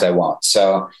sometimes I won't.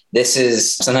 So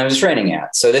sometimes it's raining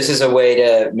out. So this is a way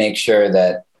to make sure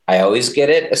that I always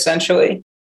get it essentially.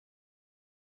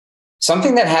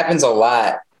 Something that happens a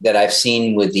lot that I've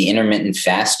seen with the intermittent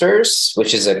fasters,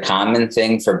 which is a common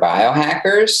thing for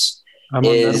biohackers, I'm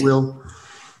on that wheel.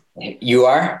 You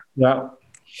are? Yeah.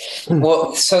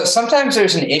 Well, so sometimes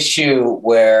there's an issue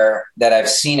that I've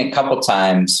seen a couple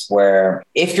times where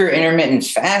if you're intermittent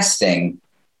fasting,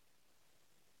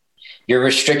 you're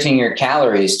restricting your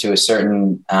calories to a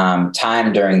certain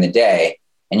time during the day.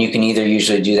 And you can either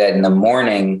usually do that in the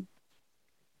morning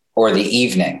or the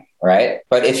evening, right?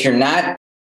 But if you're not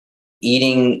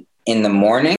eating in the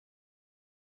morning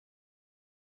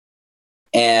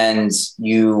and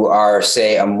you are,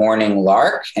 say, a morning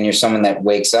lark, and you're someone that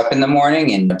wakes up in the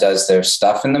morning and does their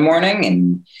stuff in the morning,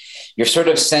 and you're sort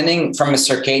of sending, from a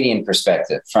circadian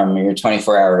perspective, from your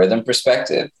 24-hour rhythm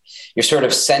perspective, you're sort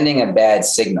of sending a bad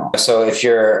signal. So if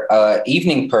you're an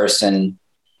evening person,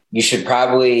 you should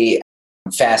probably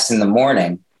fast in the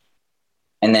morning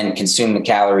and then consume the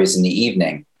calories in the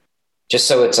evening, just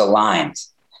so it's aligned.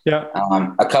 Yeah.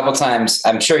 A couple times,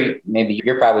 I'm sure maybe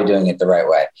you're probably doing it the right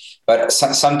way, but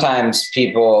sometimes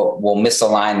people will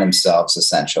misalign themselves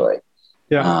essentially.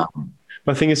 Yeah.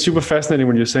 I think it's super fascinating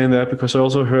when you're saying that, because I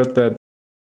also heard that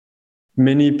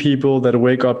many people that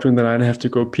wake up during the night and have to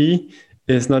go pee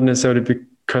is not necessarily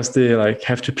because they like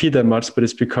have to pee that much, but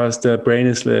it's because their brain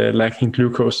is lacking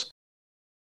glucose.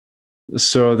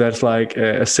 So that's like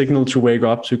a signal to wake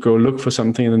up, to go look for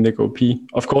something, and then they go pee.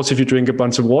 Of course, if you drink a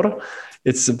bunch of water,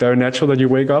 it's very natural that you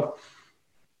wake up.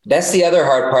 That's the other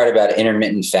hard part about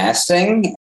intermittent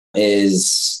fasting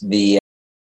is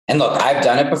and look, I've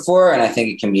done it before, and I think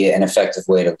it can be an effective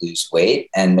way to lose weight.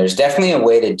 And there's definitely a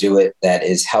way to do it that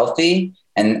is healthy.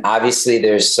 And obviously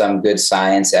there's some good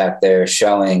science out there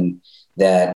showing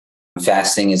that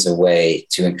fasting is a way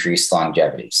to increase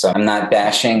longevity. So I'm not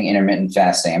bashing intermittent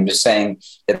fasting. I'm just saying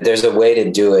that there's a way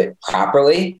to do it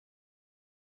properly.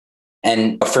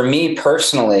 And for me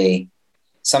personally,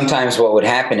 sometimes what would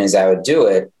happen is I would do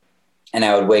it and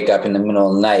I would wake up in the middle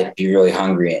of the night, be really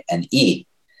hungry and eat,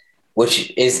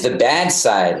 which is the bad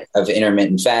side of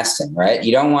intermittent fasting, right?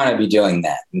 You don't want to be doing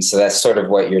that. And so that's sort of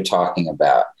what you're talking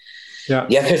about. Yeah.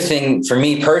 The other thing for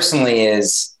me personally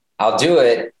is I'll do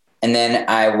it and then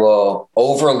I will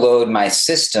overload my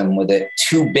system with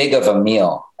too big of a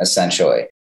meal, essentially.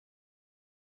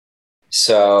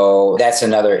 So that's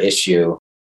another issue.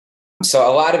 So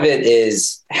a lot of it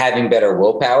is having better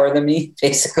willpower than me,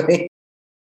 basically,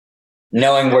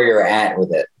 knowing where you're at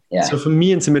with it. Yeah. So for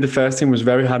me, intermittent fasting was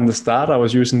very hard in the start. I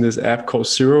was using this app called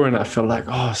Zero, and I felt like,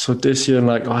 so this year,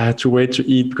 like, I had to wait to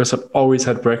eat because I've always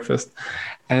had breakfast.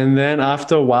 And then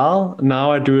after a while, now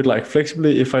I do it like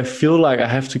flexibly. If I feel like I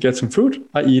have to get some food,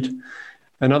 I eat.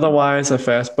 And otherwise I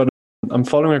fast. But I'm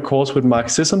following a course with Mark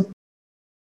Sisson,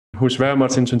 who's very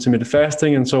much into intermittent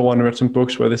fasting. And so on. I read some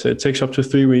books where they say it takes up to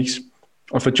 3 weeks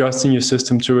of adjusting your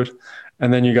system to it.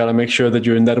 And then you got to make sure that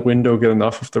you're in that window, get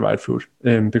enough of the right food,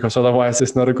 because otherwise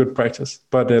it's not a good practice.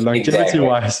 But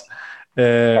longevity-wise,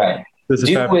 right.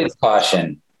 Do with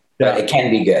caution, but it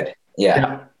can be good.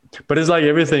 Yeah. But it's like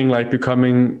everything, like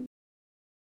becoming,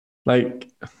 like,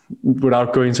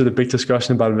 without going into the big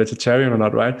discussion about vegetarian or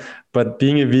not, right? But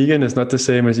being a vegan is not the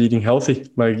same as eating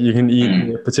healthy. Like you can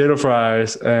eat potato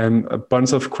fries and a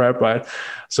bunch of crap, right?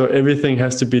 So everything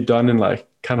has to be done in like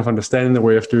kind of understanding the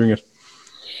way of doing it.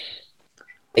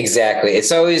 Exactly.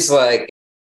 It's always like,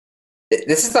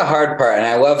 this is the hard part. And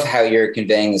I love how you're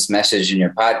conveying this message in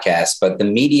your podcast, but the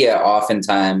media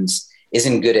oftentimes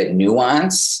isn't good at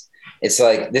nuance. It's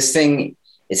like this thing,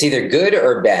 it's either good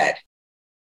or bad.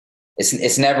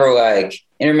 It's never like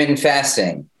intermittent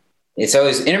fasting. It's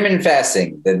always intermittent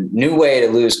fasting, the new way to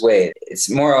lose weight. It's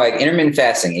more like intermittent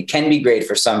fasting. It can be great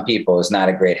for some people. It's not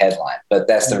a great headline, but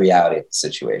that's the reality of the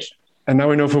situation. And now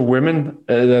we know for women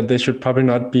that they should probably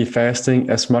not be fasting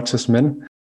as much as men.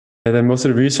 And then most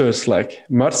of the research, like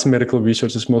much medical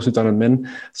research, is mostly done on men.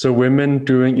 So women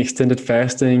doing extended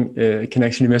fasting can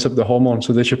actually mess up the hormones.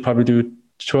 So they should probably do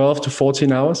 12 to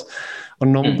 14 hours on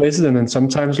a normal basis, and then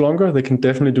sometimes longer. They can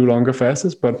definitely do longer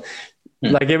fasts, but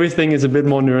like everything is a bit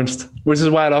more nuanced, which is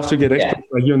why I love to get experts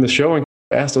like you on the show and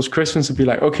ask those questions to be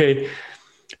like, okay,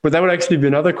 but that would actually be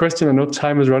another question. I know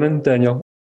time is running, Daniel.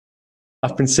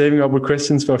 I've been saving up with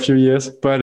questions for a few years,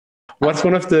 but what's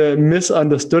one of the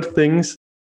misunderstood things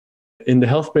in the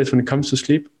health space when it comes to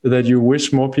sleep that you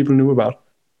wish more people knew about?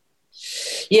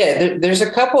 Yeah, there's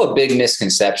a couple of big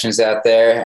misconceptions out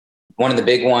there. One of the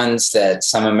big ones that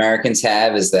some Americans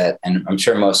have is that, and I'm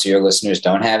sure most of your listeners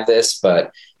don't have this,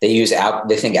 but they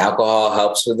think alcohol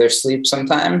helps with their sleep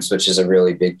sometimes, which is a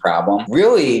really big problem.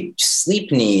 Really,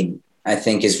 sleep need, I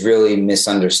think, is really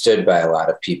misunderstood by a lot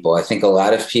of people. I think a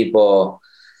lot of people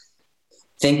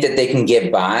think that they can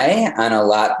get by on a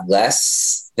lot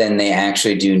less than they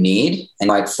actually do need. And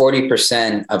like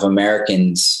 40% of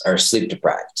Americans are sleep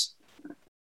deprived.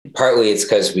 Partly it's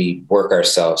because we work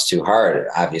ourselves too hard,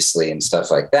 obviously, and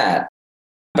stuff like that.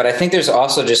 But I think there's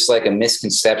also just like a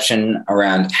misconception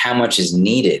around how much is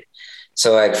needed.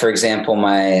 So like, for example,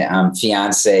 my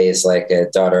fiance is like a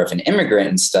daughter of an immigrant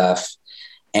and stuff.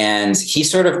 And he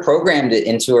sort of programmed it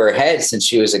into her head since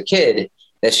she was a kid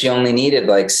that she only needed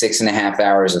like 6.5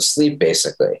 hours of sleep,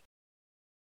 basically.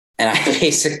 And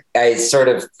I sort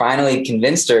of finally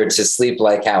convinced her to sleep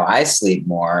like how I sleep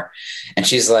more. And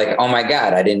she's like, oh my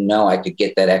God, I didn't know I could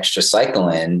get that extra cycle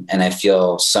in. And I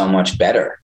feel so much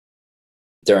better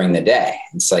during the day.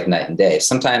 It's like night and day.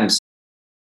 Sometimes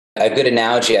a good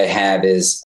analogy I have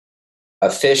is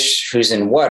a fish who's in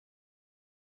water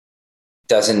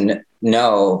doesn't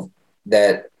know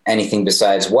that anything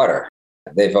besides water.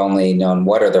 They've only known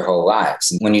water their whole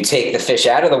lives. And when you take the fish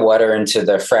out of the water into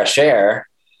the fresh air,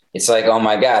 it's like, oh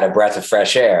my God, a breath of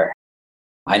fresh air.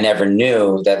 I never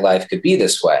knew that life could be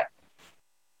this way.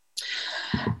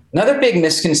 Another big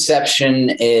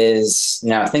misconception is,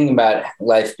 thinking about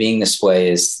life being this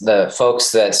way is the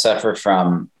folks that suffer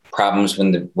from problems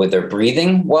with their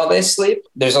breathing while they sleep.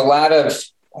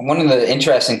 One of the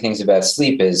interesting things about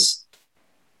sleep is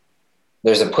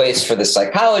there's a place for the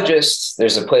psychologist,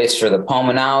 there's a place for the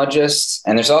pulmonologist,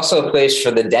 and there's also a place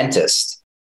for the dentist.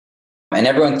 And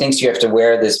everyone thinks you have to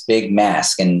wear this big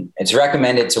mask, and it's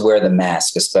recommended to wear the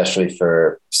mask, especially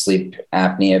for sleep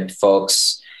apnea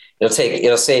folks.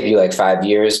 It'll save you like 5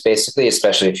 years, basically,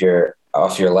 especially if you're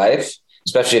off your life,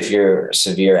 especially if you're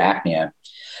severe apnea.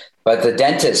 But the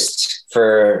dentist,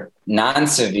 for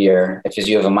non-severe, if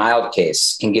you have a mild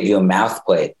case, can give you a mouth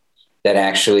plate that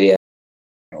actually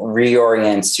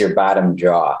reorients your bottom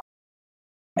jaw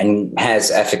and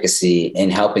has efficacy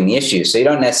in helping the issue. So you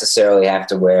don't necessarily have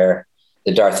to wear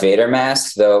the Darth Vader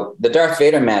mask, though the Darth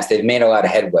Vader mask, they've made a lot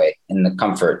of headway in the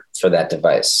comfort for that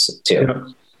device too. Yeah.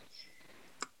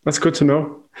 That's good to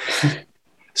know.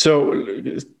 So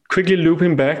quickly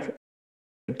looping back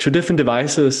to different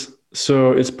devices.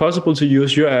 So it's possible to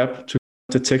use your app to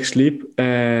detect sleep,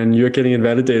 and you're getting it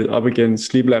validated up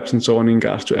against sleep labs and so on in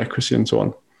regards to accuracy and so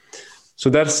on. So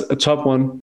that's a top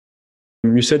one.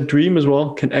 You said Dream as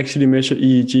well can actually measure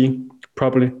EEG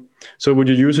properly. So would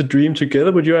you use a Dream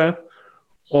together with your app?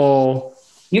 Or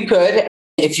you could,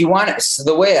 if you want. So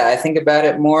the way I think about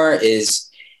it more is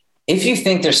if you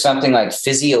think there's something like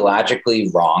physiologically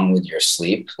wrong with your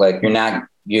sleep, like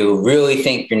you really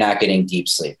think you're not getting deep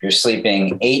sleep. You're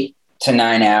sleeping 8 to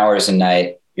 9 hours a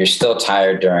night. You're still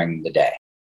tired during the day.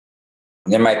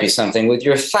 There might be something with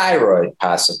your thyroid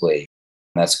possibly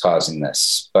that's causing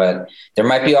this, but there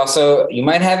might be also, you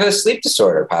might have a sleep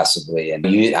disorder possibly. And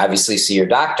you obviously see your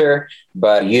doctor,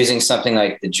 but using something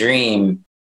like the Dream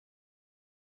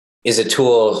is a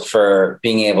tool for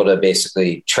being able to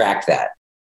basically track that.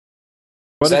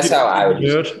 So that's how I would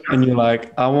use it. And you're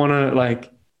like, I want to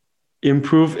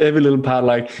improve every little part.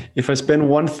 Like if I spend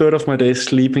 1/3 of my day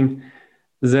sleeping,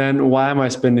 then why am I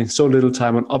spending so little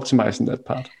time on optimizing that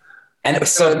part? And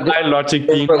so my logic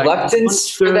being reluctance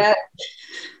for that.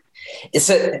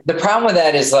 The problem with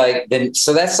that is I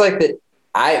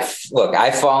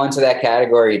fall into that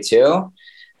category too.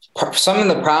 Some of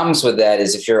the problems with that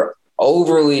is if you're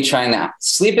overly trying to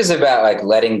sleep is about like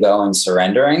letting go and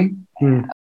surrendering.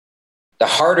 The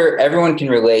harder everyone can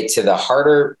relate to, the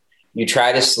harder you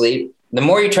try to sleep, the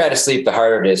more you try to sleep, the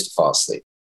harder it is to fall asleep.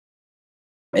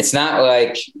 It's not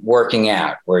like working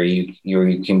out where you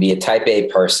can be a type A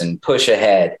person, push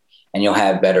ahead, and you'll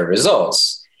have better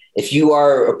results. If you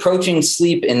are approaching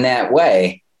sleep in that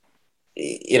way,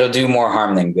 it'll do more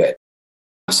harm than good.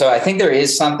 So I think there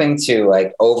is something to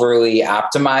like overly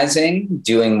optimizing,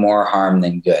 doing more harm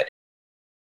than good.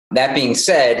 That being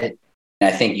said,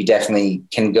 I think you definitely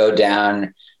can go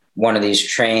down one of these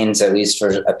trains, at least for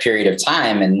a period of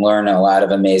time, and learn a lot of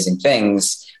amazing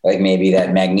things. Like maybe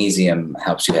that magnesium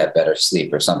helps you have better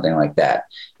sleep or something like that,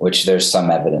 which there's some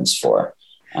evidence for.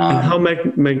 And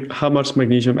how much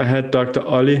magnesium? I had Dr.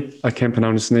 Olli, I can't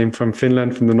pronounce his name, from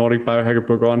Finland, from the Nordic Biohacker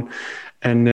book on,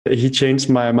 and he changed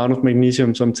my amount of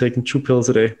magnesium, so I'm taking 2 pills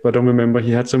a day. But I don't remember,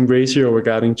 he had some ratio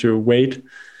regarding to weight.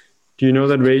 Do you know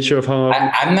that ratio of how?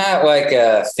 I'm not like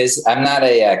I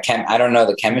don't know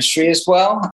the chemistry as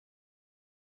well.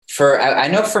 I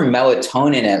know for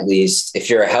melatonin, at least, if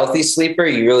you're a healthy sleeper,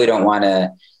 you really don't want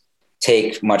to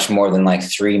take much more than like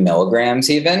 3 milligrams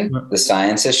even. The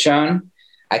science has shown.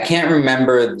 I can't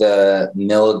remember the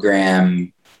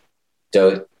milligram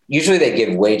dose. Usually they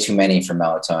give way too many for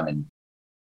melatonin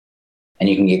and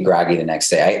you can get groggy the next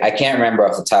day. I can't remember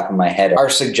off the top of my head our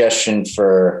suggestion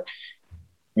for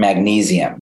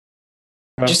magnesium.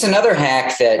 Just another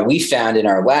hack that we found in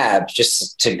our lab,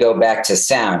 just to go back to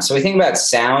sound. So we think about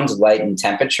sound, light, and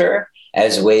temperature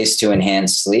as ways to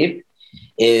enhance sleep,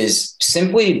 is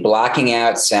simply blocking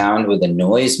out sound with a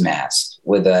noise mask.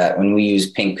 When we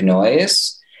use pink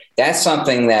noise, that's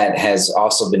something that has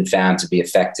also been found to be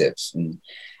effective. And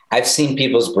I've seen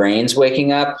people's brains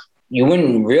waking up. You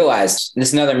wouldn't realize, this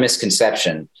is another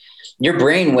misconception. Your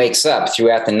brain wakes up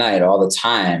throughout the night all the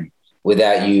time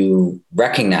without you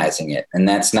recognizing it. And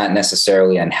that's not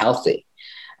necessarily unhealthy.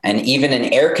 And even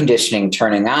in air conditioning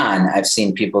turning on, I've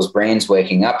seen people's brains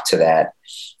waking up to that.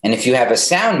 And if you have a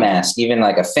sound mask, even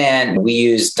like a fan, we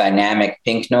use dynamic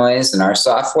pink noise in our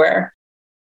software.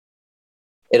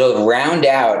 It'll round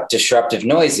out disruptive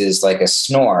noises like a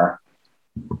snore,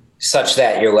 such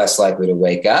that you're less likely to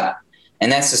wake up.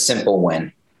 And that's a simple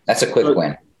win. That's a quick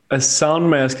win. A sound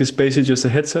mask is basically just a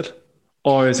headset?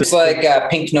 Or is it's like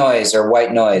pink noise or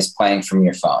white noise playing from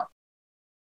your phone.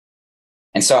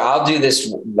 And so I'll do this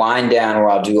wind down where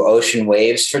I'll do ocean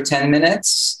waves for 10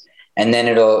 minutes, and then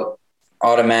it'll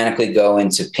automatically go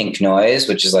into pink noise,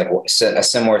 which is like a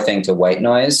similar thing to white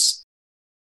noise.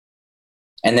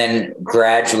 And then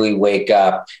gradually wake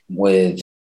up with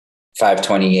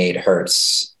 528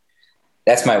 hertz.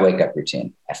 That's my wake up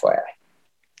routine, FYI.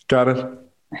 Got it.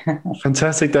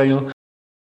 Fantastic, Daniel.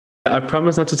 I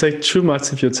promise not to take too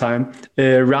much of your time.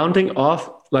 Rounding off,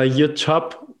 like your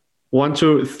top 1,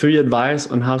 2, 3 advice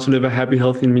on how to live a happy,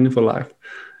 healthy, and meaningful life.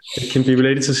 It can be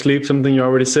related to sleep, something you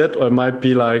already said, or it might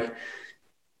be like,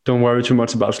 don't worry too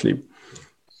much about sleep.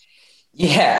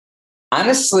 Yeah.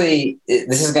 Honestly,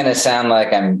 this is going to sound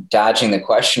like I'm dodging the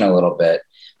question a little bit,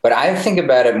 but I think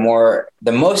about it more.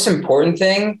 The most important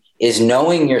thing is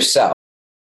knowing yourself.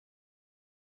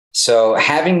 So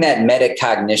having that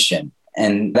metacognition,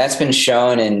 and that's been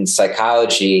shown in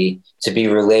psychology to be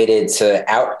related to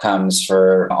outcomes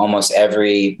for almost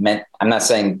every, I'm not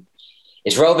saying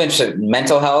it's relevant to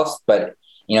mental health, but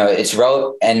it's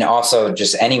relevant, and also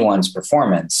just anyone's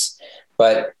performance.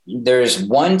 But there's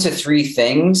 1 to 3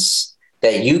 things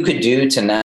that you could do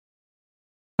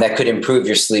that could improve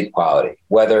your sleep quality,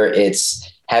 whether it's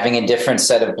having a different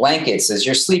set of blankets as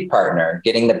your sleep partner,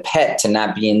 getting the pet to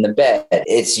not be in the bed.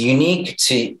 It's unique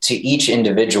to each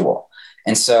individual.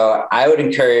 And so I would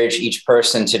encourage each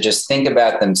person to just think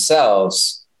about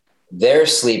themselves, their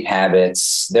sleep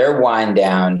habits, their wind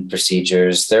down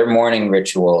procedures, their morning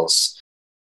rituals,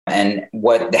 and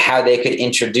how they could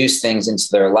introduce things into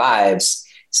their lives,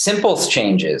 simple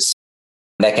changes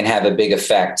that can have a big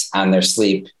effect on their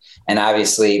sleep. And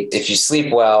obviously, if you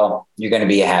sleep well, you're going to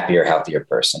be a happier, healthier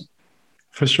person.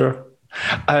 For sure.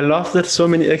 I love that so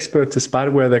many experts,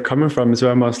 despite where they're coming from, is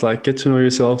very much like, get to know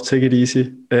yourself, take it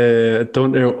easy.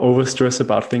 Don't over stress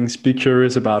about things. Be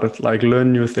curious about it. Like,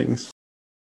 learn new things.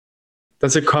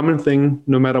 That's a common thing,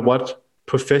 no matter what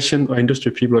profession or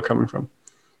industry people are coming from.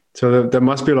 So there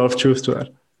must be a lot of truth to that.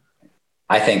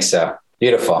 I think so.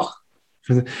 Beautiful.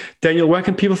 Daniel, where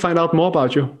can people find out more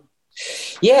about you?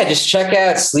 Yeah, just check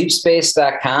out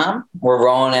sleepspace.com. We're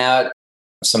rolling out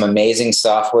some amazing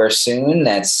software soon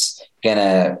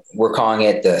we're calling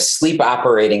it the sleep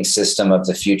operating system of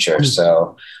the future.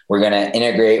 So we're going to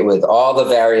integrate with all the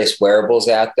various wearables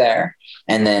out there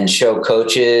and then show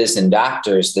coaches and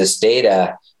doctors this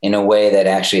data in a way that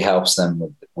actually helps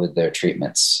them with their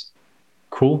treatments.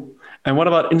 Cool. And what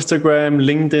about Instagram,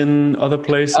 LinkedIn, other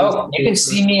places? Oh, you can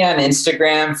see me on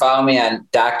Instagram. Follow me on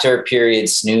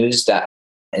Dr.Snooze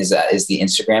is the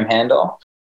Instagram handle.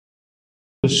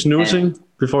 Snoozing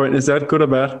before, is that good or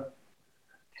bad?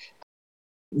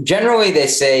 Generally, they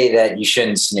say that you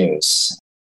shouldn't snooze.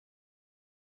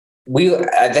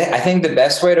 I think the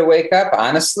best way to wake up,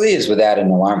 honestly, is without an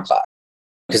alarm clock,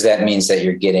 because that means that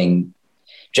you're getting,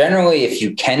 generally, if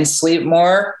you can sleep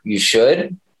more, you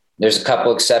should. There's a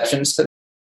couple exceptions to that.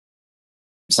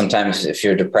 Sometimes if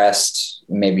you're depressed,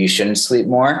 maybe you shouldn't sleep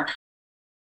more.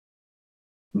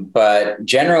 But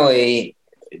generally,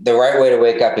 the right way to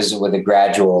wake up is with a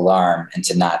gradual alarm and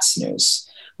to not snooze.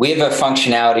 We have a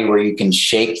functionality where you can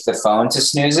shake the phone to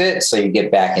snooze it, so you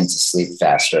get back into sleep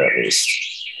faster, at least.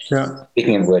 Yeah.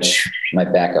 Speaking of which, my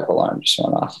backup alarm just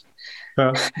went off.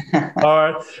 Yeah.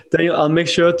 All right, Daniel, I'll make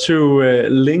sure to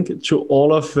link to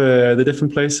all of the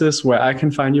different places where I can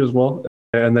find you as well,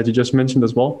 and that you just mentioned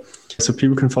as well, so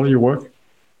people can follow your work.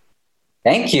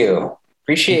 Thank you.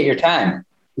 Appreciate your time.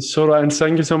 So, and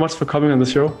thank you so much for coming on the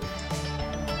show.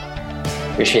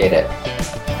 Appreciate it.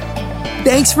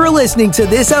 Thanks for listening to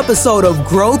this episode of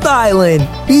Growth Island.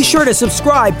 Be sure to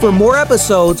subscribe for more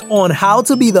episodes on how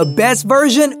to be the best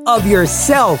version of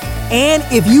yourself. And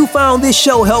if you found this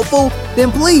show helpful,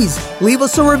 then please leave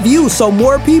us a review so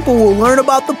more people will learn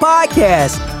about the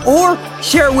podcast, or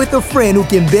share it with a friend who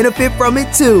can benefit from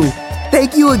it too.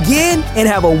 Thank you again and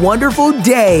have a wonderful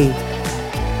day.